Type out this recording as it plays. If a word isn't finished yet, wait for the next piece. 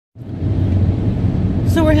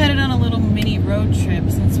road trip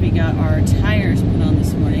since we got our tires put on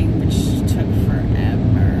this morning, which took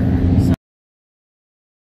forever. So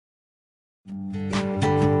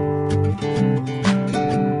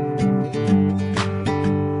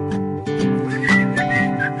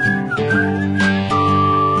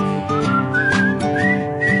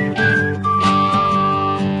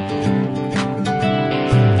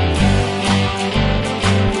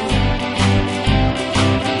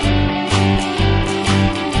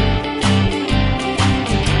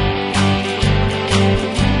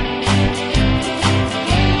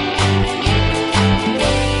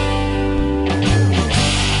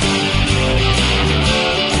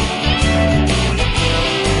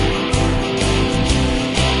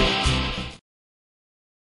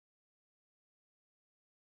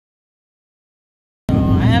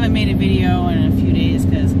made a video in a few days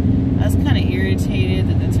because I was kind of irritated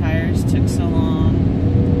that the tires took so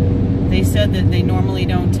long. They said that they normally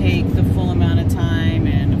don't take the full amount of time,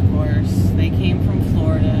 and of course they came from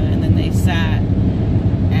Florida and then they sat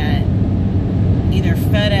at either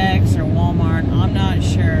FedEx or Walmart, I'm not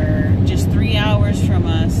sure, just 3 hours from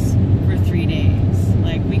us for 3 days.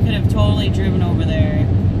 Like, we could have totally driven over there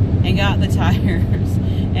and got the tires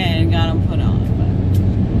and got them put on.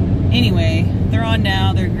 But anyway, they're on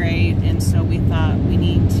now, they're great, and so we thought we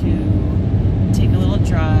need to take a little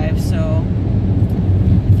drive. So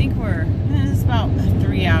I think it's about a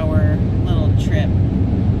 3-hour little trip,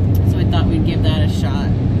 so we thought we'd give that a shot.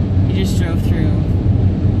 We just drove through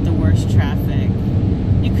the worst traffic.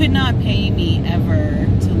 You could not pay me ever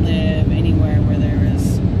to live anywhere where there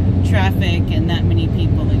is traffic and that many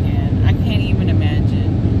people again. I can't even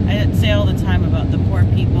imagine. I say all the time about the poor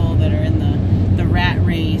people that are in the rat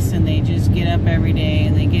race, and they just get up every day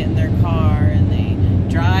and they get in their car and they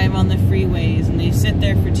drive on the freeways and they sit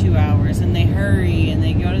there for 2 hours and they hurry and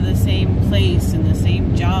they go to the same place and the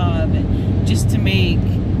same job, and just to make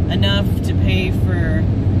enough to pay for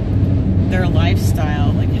their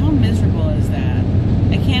lifestyle. Like, how miserable is that?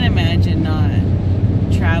 I can't imagine not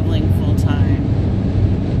traveling full time.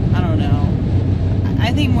 I don't know.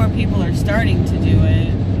 I think more people are starting to do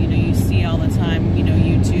it. You know, you see all the time, you know,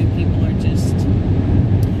 YouTube, people are just,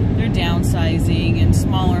 they're downsizing in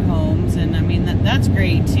smaller homes, and I mean, that's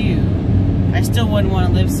great too. I still wouldn't want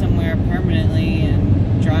to live somewhere permanently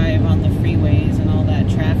and drive on the freeways and all that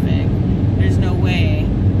traffic. There's no way.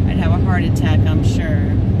 I'd have a heart attack, I'm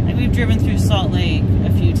sure. Like, we've driven through Salt Lake a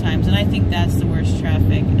few times, and I think that's the worst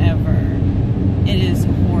traffic ever. It is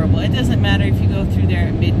horrible. It doesn't matter if you go through there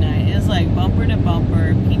at midnight. It's like bumper to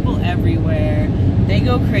bumper, people everywhere. They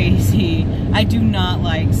go crazy. I do not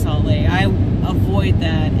like Salt Lake. I avoid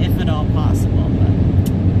that if at all possible. But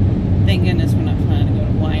thank goodness we're not planning to go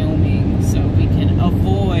to Wyoming, so we can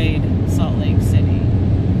avoid Salt Lake City.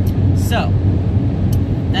 So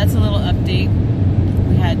that's a little update.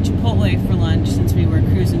 We had Chipotle for lunch since we were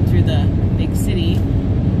cruising through the big city.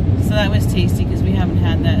 So that was tasty because we haven't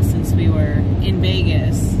had that since we were in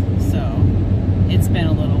Vegas. So it's been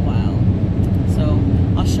a little while. So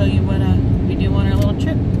I'll show you what we do on our little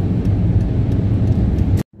trip.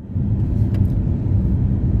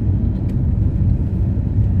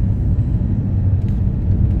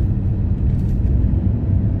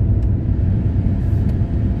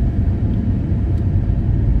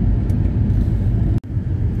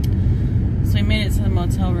 So we made it to the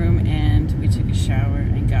motel room and we took a shower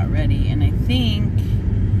and got ready, and I think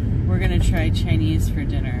we're gonna try Chinese for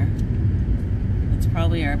dinner. It's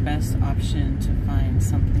probably our best option to find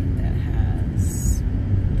something that has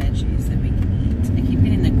veggies that we can eat. I keep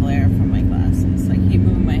getting the glare from my glasses. I keep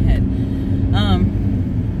moving my head.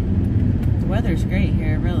 The weather's great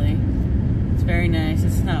here, really. It's very nice.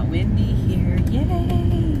 It's not windy here.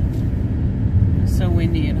 Yay! It's so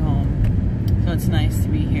windy at home. So it's nice to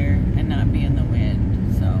be here and not be in the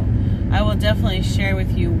wind. So I will definitely share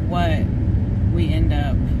with you what we end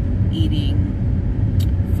up eating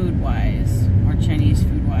food-wise, or Chinese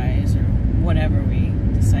food-wise, or whatever we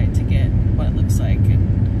decide to get, what it looks like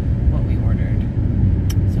and what we ordered.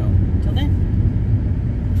 So till then.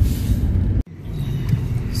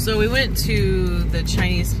 So we went to the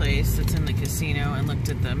Chinese place that's in the casino and looked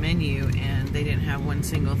at the menu, and they didn't have one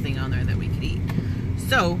single thing on there that we could eat.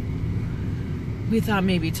 So we thought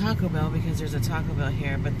maybe Taco Bell, because there's a Taco Bell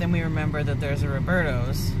here, but then we remembered that there's a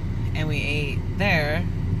Roberto's, and we ate there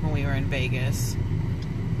when we were in Vegas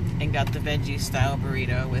and got the veggie style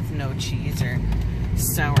burrito with no cheese or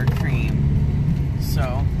sour cream.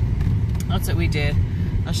 So that's what we did.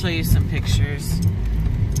 I'll show you some pictures.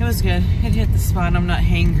 It was good. It hit the spot. I'm not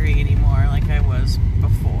hangry anymore like I was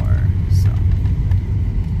before.